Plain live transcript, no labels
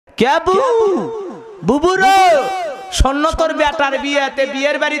কে বুবুরো শোন তোর বেটার বিয়েতে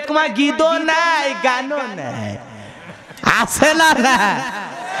বিয়ের বাড়ি তোমার গীতও নাই গানও নাই আছে না না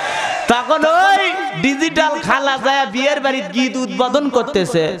তখন ওই ডিজিটাল খালা যায় বিয়ের বাড়ির গীত উদ্বোধন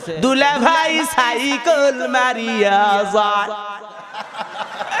করতেছে দুলা ভাই সাইকেল মারিয়া যায়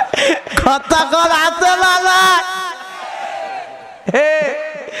কথা কর আছে না না হে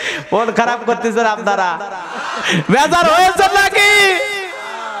মন খারাপ করতেছেন আপনারা বেজার হয়েছে নাকি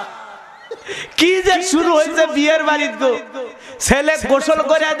কি যে শুরু হয়েছে বিয়ের বাড়িতে গো ছেলে গোসল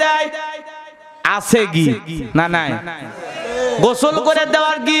করে দেয় আছে গীত না নাই গোসল করে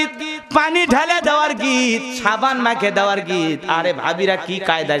দেওয়ার গীত পানি ঢালে দেওয়ার গীত সাবান মাখে দেওয়ার গীত আরে ভাবিরা কি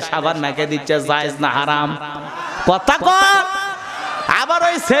কায়দায় সাবান মাখে দিচ্ছে জায়েজ না হারাম কথা কর আবার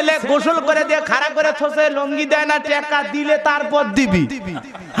ওই ছেলে গোসল করে দিয়ে খাড়া করে থসে লঙ্গি দেয় না টাকা দিলে তারপর দিবি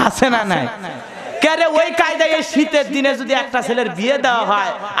আছে না নাই কেরে ওই কায়দায় এই শীতের দিনে যদি একটা ছেলের বিয়ে দেওয়া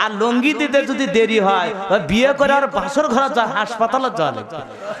হয় আর লঙ্গি দিতে যদি দেরি হয় বিয়ে করে আর বাসর ঘরে যায় হাসপাতালে চলে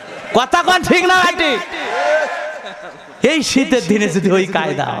কথা কোন ঠিক না ভাই এই শীতের দিনে যদি ওই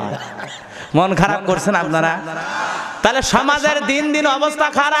কায়দা হয় মন খারাপ করছেন আপনারা তাহলে সমাজের দিন দিন অবস্থা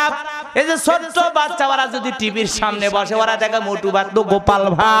খারাপ এই যে ছোট্ট বাচ্চা ওরা যদি টিভির সামনে বসে ওরা দেখে মোটু বাটু গোপাল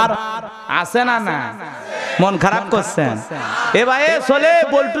ভাঁড় আছে না না মন খারাপ করছেন এ ভাই চলে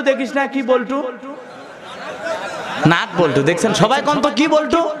বল্টু দেখিস না কি বল্টু নাট বল্টু দেখছেন সবাই কোন তো কি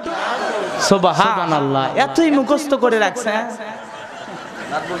বল্টু সুবহানাল্লাহ এতই মুখস্থ করে রাখছে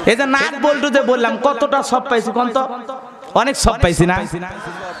এই যে নাট বল্টু যে বললাম কতটা সব পাইছি কোন তো অনেক সব পাইছি না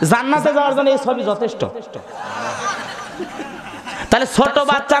জান্নাতে যাওয়ার জন্য এই সবই যথেষ্ট তাহলে ছোট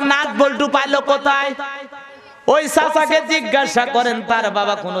বাচ্চা নাট বল্টু পাইলো কোথায় ওই চাচাকে জিজ্ঞাসা করেন তার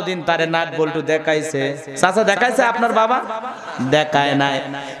বাবা কোনোদিন তারে নাট বল্টু দেখাইছে চাচা দেখাইছে আপনার বাবা দেখায় নাই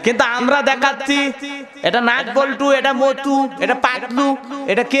কিন্তু আমরা দেখাচ্ছি এটা নাট বল্টু এটা মতু এটা পাতলু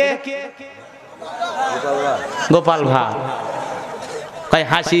এটা কে গোপাল ভাঁড় কই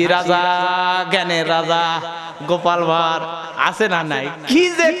হাসি রাজা জ্ঞানের রাজা গোপাল ভাঁড় আছে না নাই কি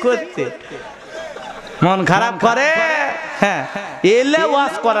যে করতে মন খারাপ করে হ্যাঁ এলে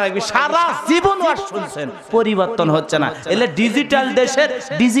ওয়াজ করা লাগবে সারা জীবন ওয়াজ শুনছেন পরিবর্তন হচ্ছে না এলে ডিজিটাল দেশের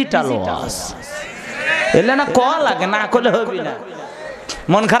ডিজিটাল ওয়াজ এলে না কল লাগে না করলে হবে না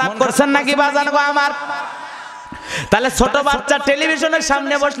মন খারাপ করছেন নাকি বাজান গো আমার তাহলে ছোট বাচ্চা টেলিভিশনের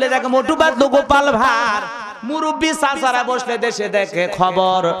সামনে বসলে দেখে মোটু বাটু গোপাল ভাঁড় মুরব্বি চাচারা বসলে দেশে দেখে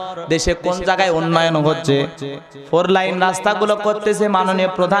খবর দেশে কোন জায়গায় উন্নয়ন হচ্ছে 4 লাইন রাস্তাগুলো করতেছে মাননীয়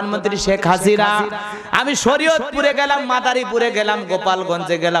প্রধানমন্ত্রী শেখ হাসিনা আমি শরীয়তপুরে গেলাম মাদারীপুরে গেলাম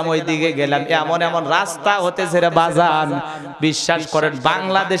গোপালগঞ্জে গেলাম ওইদিকে গেলাম এমন এমন রাস্তা হতেছে রে বাজান বিশ্বাস করেন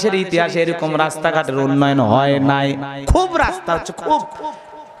বাংলাদেশের ইতিহাসে এরকম রাস্তাঘাটের উন্নয়ন হয় নাই খুব রাস্তা হচ্ছে খুব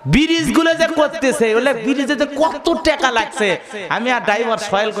ব্রিজ গুলো যে করতেছে বলে ব্রিজে যে কত টাকা লাগছে আমি আর ড্রাইভার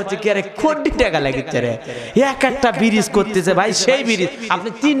সয়েল করছি কি আরে কোটি টাকা লাগিচ্ছে রে এক একটা ব্রিজ করতেছে ভাই সেই ব্রিজ আপনি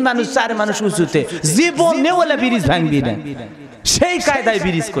 3 মানুষ 4 মানুষ উঁচুতে জীবনে বলে ব্রিজ ভাঙবি না সেই কায়দায়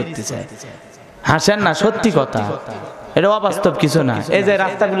ব্রিজ করতেছে হাসেন না সত্যি কথা এটা অবাস্তব কিছু না এই যে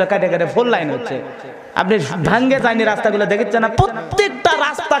রাস্তাগুলো কাটে কাটে 4 লাইন হচ্ছে আপনি ভাঙ্গে যায়নি রাস্তাগুলো দেখেছেন না প্রত্যেকটা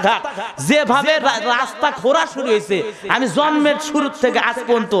রাস্তাঘাট যেভাবে রাস্তা খোঁড়া শুরু হয়েছে আমি জন্মের শুরু থেকে আজ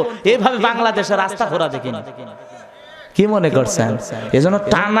পর্যন্ত এইভাবে বাংলাদেশের রাস্তা খোঁড়া দেখিনি কি মনে করছেন এজন্য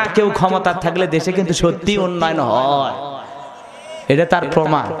টানা কেউ ক্ষমতা থাকলে দেশে কিন্তু সত্যি উন্নয়ন হয় এটা তার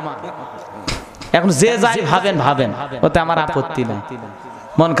প্রমাণ এখন যে যাই ভাবেন ভাবেন ওতে আমার আপত্তি নেই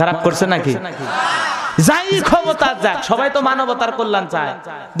মন খারাপ করছে নাকি যাই ক্ষমতা যাক সবাই তো মানবতার কল্যাণ চায়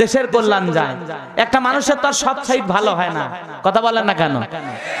দেশের কল্যাণ চায় একটা মানুষের তো সব সাইড ভালো হয় না কথা বলেন না কেন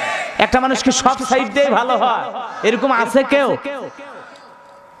একটা মানুষ কি সব সাইড দিয়ে ভালো হয় এরকম আছে কেউ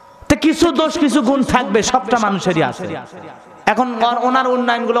তো কিছু দোষ কিছু গুণ থাকবে সবটা মানুষেরই আছে এখন ওনার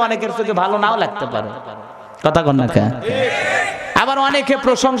উন্নয়নগুলো অনেকের চোখে ভালো নাও লাগতে পারে কথা কন না কেন আবার অনেকে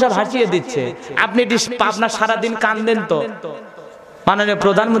প্রশংসা ভাসিয়ে দিচ্ছে আপনি আপনার সারাদিন কান্দেন তো মাননীয়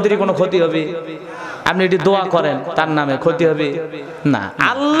প্রধানমন্ত্রী কোনো ক্ষতি হবে আপনি এটি দোয়া করেন তার নামে ক্ষতি হবে না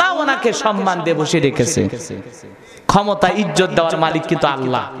আল্লাহ ওনাকে সম্মান দিয়ে বসে রেখেছে ক্ষমতা ইজ্জত দেওয়ার মালিক কিন্তু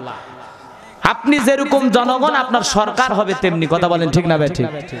আল্লাহ আপনি যেরকম জনগণ আপনার সরকার হবে তেমনি কথা বলেন ঠিক না ভাই ঠিক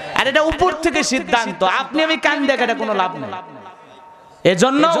আর এটা উপর থেকে সিদ্ধান্ত আপনি আমি কান দেখাটা কোনো লাভ নেই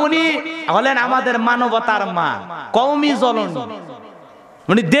এজন্য উনি হলেন আমাদের মানবতার মা কওমি জননী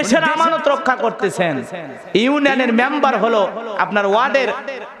উনি দেশের আমানত রক্ষা করতেছেন ইউনিয়নের মেম্বার হলো আপনার ওয়ার্ডের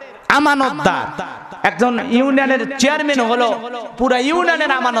আমানতদার একজন ইউনিয়নের চেয়ারম্যান হলো পুরো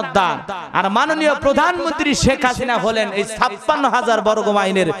ইউনিয়নের আমানতদার আর মাননীয় প্রধানমন্ত্রী শেখ হাসিনা হলেন এই ৫৬,০০০ বর্গ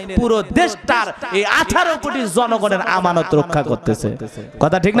মাইলের পুরো দেশটার এই ১৮ কোটি জনগণের আমানত রক্ষা করতেছে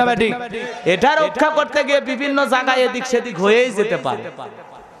কথা ঠিক না ভাই ঠিক এটা রক্ষা করতে গিয়ে বিভিন্ন জায়গায় এদিক সেদিক হয়েই যেতে পারে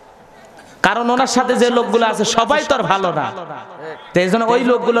কারণ ওনার সাথে যে লোকগুলো আছে সবাই তো আর ভালো না, এই জন্য ওই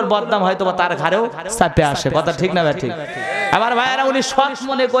লোকগুলোর বদনাম হয়তো তার ঘাড়েও চাপে আসে। কথা ঠিক না ঠিক? আমার ভাইয়েরা উনি সৎ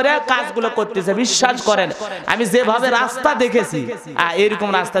মনে করে কাজগুলো করতেছে। বিশ্বাস করেন আমি যেভাবে রাস্তা দেখেছি এরকম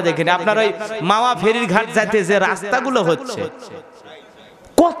রাস্তা দেখিনি। আপনার ওই মাওয়া ফেরির ঘাট যাইতে যে রাস্তাগুলো হচ্ছে,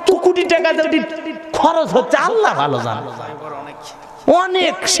 কত কোটি টাকা খরচ হচ্ছে আল্লাহ ভালো জানে,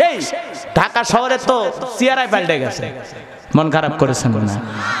 অনেক। সেই ঢাকা শহরে তো চেয়ারাই পাল্টে গেছে। মন খারাপ করেছেন না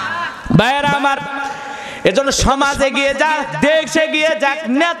ভাইয়েরা আমার? এজন্য সমাজ এগিয়ে যাক, দেশ এগিয়ে যাক,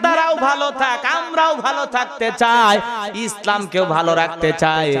 নেতারাও ভালো থাক, আমরাও ভালো থাকতে চাই, ইসলামকেও ভালো রাখতে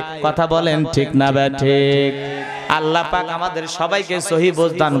চাই। কথা বলেন ঠিক না ঠিক? আল্লাহ পাক আমাদের সবাইকে সহিহ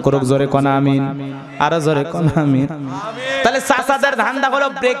বুঝ দান করুক। জোরে কোন আমিন, আরো জোরে কোন আমিন। তাহলে চাচাদের ধান্দা হলো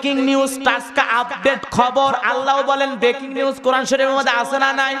ব্রেকিং নিউজ, টাটকা আপডেট খবর। আল্লাহ বলেন ব্রেকিং নিউজ কোরআন শরীফের মধ্যে আছে না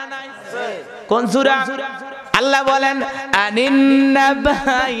নাই? কোন সূরা? আল্লাহ বলেন আনিন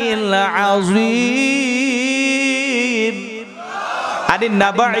নাবাইল আযীম, আনিন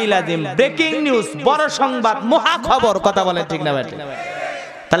নাবাইল আযীম, ব্রেকিং নিউজ, বড় সংবাদ, মহা খবর। কথা বলেন ঠিক না ঠিক?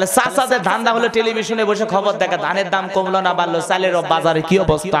 তাহলে চাচাদের ধান্দা হলো টেলিভিশনে বসে খবর দেখা, ধানের দাম কমলো না বাড়লো, চালের বাজারে কি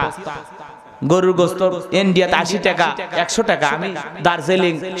অবস্থা, গরুর গোস্ত ইন্ডিয়াতে 80 টাকা 100 টাকা। আমি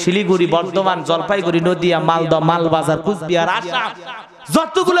দার্জিলিং, শিলিগুড়ি, বর্ধমান, জলপাইগুড়ি, নদিয়া, মালদা, মালবাজার, কুচবিহার, আসাম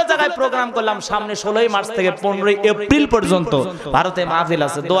যতগুলো জায়গায় প্রোগ্রাম করলাম, সামনে 16 মার্চ থেকে 15 এপ্রিল পর্যন্ত ভারতে মাহফিল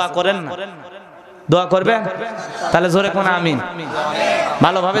আছে। দোয়া করেন না? দোয়া করবেন? তাহলে জোরে কোন আমিন।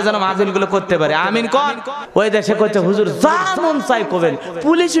 ভালোভাবে যেন মাহফিলগুলো করতে পারে। আমিন কোন? ওই দেশে কইছে হুজুর যা মন চাই কবেন,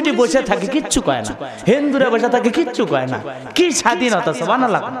 পুলিশ উঠি বসে থাকে কিচ্ছু কয় না, হিন্দুরা বসে থাকে কিচ্ছু কয় না, কি স্বাধীনতা!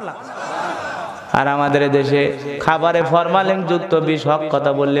 সুবহানাল্লাহ। আর আমাদের দেশে খাবারে ফরমালিন যুক্ত বিষ, হক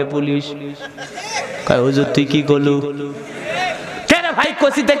কথা বললে পুলিশ কয় হুজুর তুই কি করলু? কেন ভাই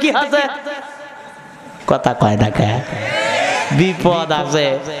কষিতে কি আছে? কথা কয় না কে? বিপদ আছে।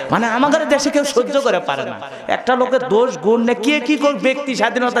 মানে আমাদের দেশে কেউ সহ্য করে পারে না। একটা লোকের দোষ গুণ নে কে কি কোন ব্যক্তি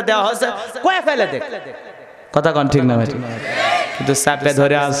স্বাধীনতা দেওয়া হয়েছে কয়ে ফেলে দেখ। কথা কন ঠিক না ঠিক? কিন্তু চাপে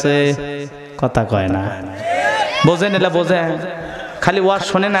ধরে আছে, কথা কয় না। বোঝেন এলা বোঝে, খালি ওয়াজ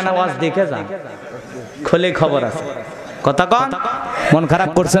শোনে না, না ওয়াজ দেখে যান, খোলে খবর আছে। কথা কন? মন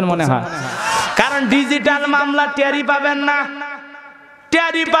খারাপ করছেন মনে হয়, কারণ ডিজিটাল মামলা টেরি পাবেন না,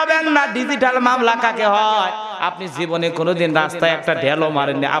 টেরি পাবেন না। ডিজিটাল মামলা কাকে হয়? আপনি জীবনে কোনোদিন রাস্তায় একটা ঢেলো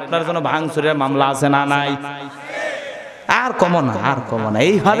মারেননি, আপনার জন্য ভাঙচুরের মামলা আছে না নাই? আর কমো না, আর কমো না।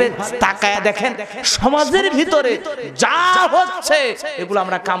 এইভাবে তাকায়া দেখেন সমাজের ভিতরে যা হচ্ছে এগুলো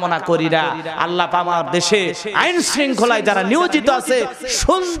আমরা কামনা করি না। আল্লাহ আমার দেশে আইন শৃঙ্খলায় যারা নিয়োজিত আছে,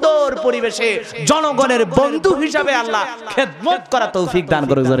 সুন্দর পরিবেশে জনগণের বন্ধু হিসাবে আল্লাহ খেদমত করা তৌফিক দান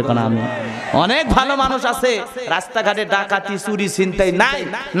করে। জোরে কোন আমিন। অনেক ভালো মানুষ আছে, রাস্তাঘাটে ডাকাতি, চুরি, ছিনতাই নাই,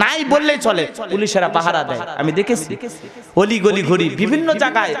 নাই বললেই চলে, পুলিশেরা পাহারা দেয়। আমি দেখেছি অলি গলি ঘুরি বিভিন্ন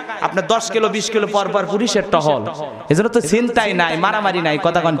জায়গায়, আপনার 10 কিলো 20 কিলো পর পর পুলিশের টহল। এজন্য তো চিন্তাই নাই, মারামারি নাই।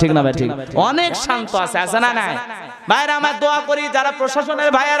 কথা কোন ঠিক না ভাই? ঠিক। অনেক শান্ত আছে, আছে না নাই? ভাইরা আমার দোয়া করি যারা প্রশাসনের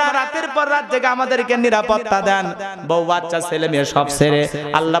ভাইয়েরা রাতের পর রাত জেগে আমাদেরকে নিরাপত্তা দেন, বউ বাচ্চা ছেলে মেয়ে সব ছেড়ে,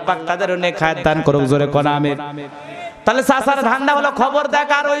 আল্লাহ পাক তাদের নেক হায়াত দান করুক। জোরে কোন আমিন। তাহলে চাচার ধান্দা হলো খবর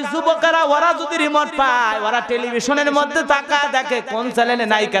দেখা। আর ওই যুবকেরা ওরা যদি রিমোট পায়, ওরা টেলিভিশনের মধ্যে তাকা দেখে কোন চ্যানেলে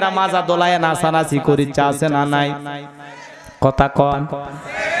নায়িকারা মাজা দোলায় নাচানাচি করিচ্ছে, আছে না নাই? কথা কন?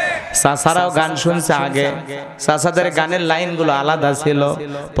 চাচারাও গান শুনছে আগে, চাচাদের গানের লাইনগুলো আলাদা ছিল।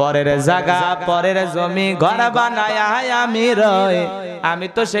 পরের জায়গা পরের জমি ঘর বানায় আমি রই, আমি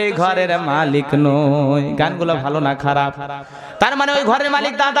তো সেই ঘরের মালিক নই। গানগুলো ভালো না খারাপ? তার মানে ওই ঘরের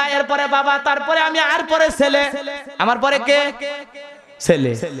মালিক দাদা, এরপরে বাবা, তারপরে আমি, আর পরে ছেলে, আমার পরে কে?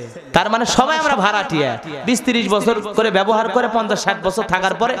 ছেলে। তার মানে সবাই আমরা ভাড়াটিয়া, 20-30 বছর করে ব্যবহার করে 50-60 বছর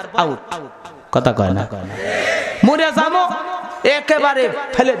থাকার পরে আউট। কথা কয় না? মরে যাবো একেবারে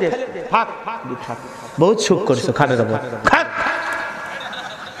ফেলে দে, থাক। বহুত সুখ করছো, খাটের উপর খাক,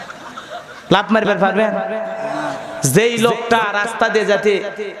 লাভ মারবার পারবেন? যেই লোকটা রাস্তা দিয়ে যাতে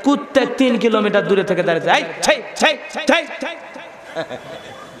কুত্তে 3 কিলোমিটার দূরে থেকে দাঁড়িয়ে,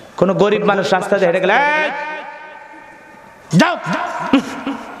 কোন গরিব মানুষ রাস্তা দিয়ে হেঁটে গেলে যাও,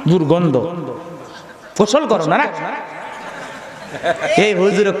 দুর্গন্ধ, গোসল করো না, এই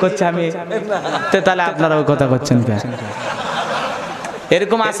হুজুর করছে আমি, তাহলে আপনারা ওই কথা করছেন কেন?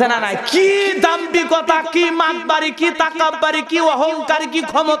 এরকম আছে না নাই? কি দাম্ভিকতা, কি মাতবাড়ি, কি তাকাব্বারি, কি অহংকার, কি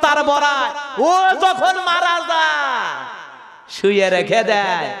ক্ষমতার বড়াই। ও যখন মারা যায় শুয়ে রেখে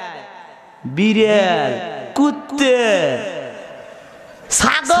দেয় বিড়াল, কুত্তে,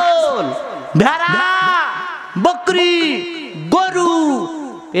 ছাগল, ভেড়া, বকরি, গরু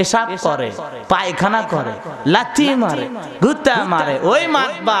পেশাব করে, পায়খানা করে, লাথি মারে, গুতা মারে। ওই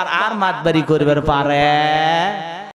মাতবার আর মাতবাড়ি করবার পারে?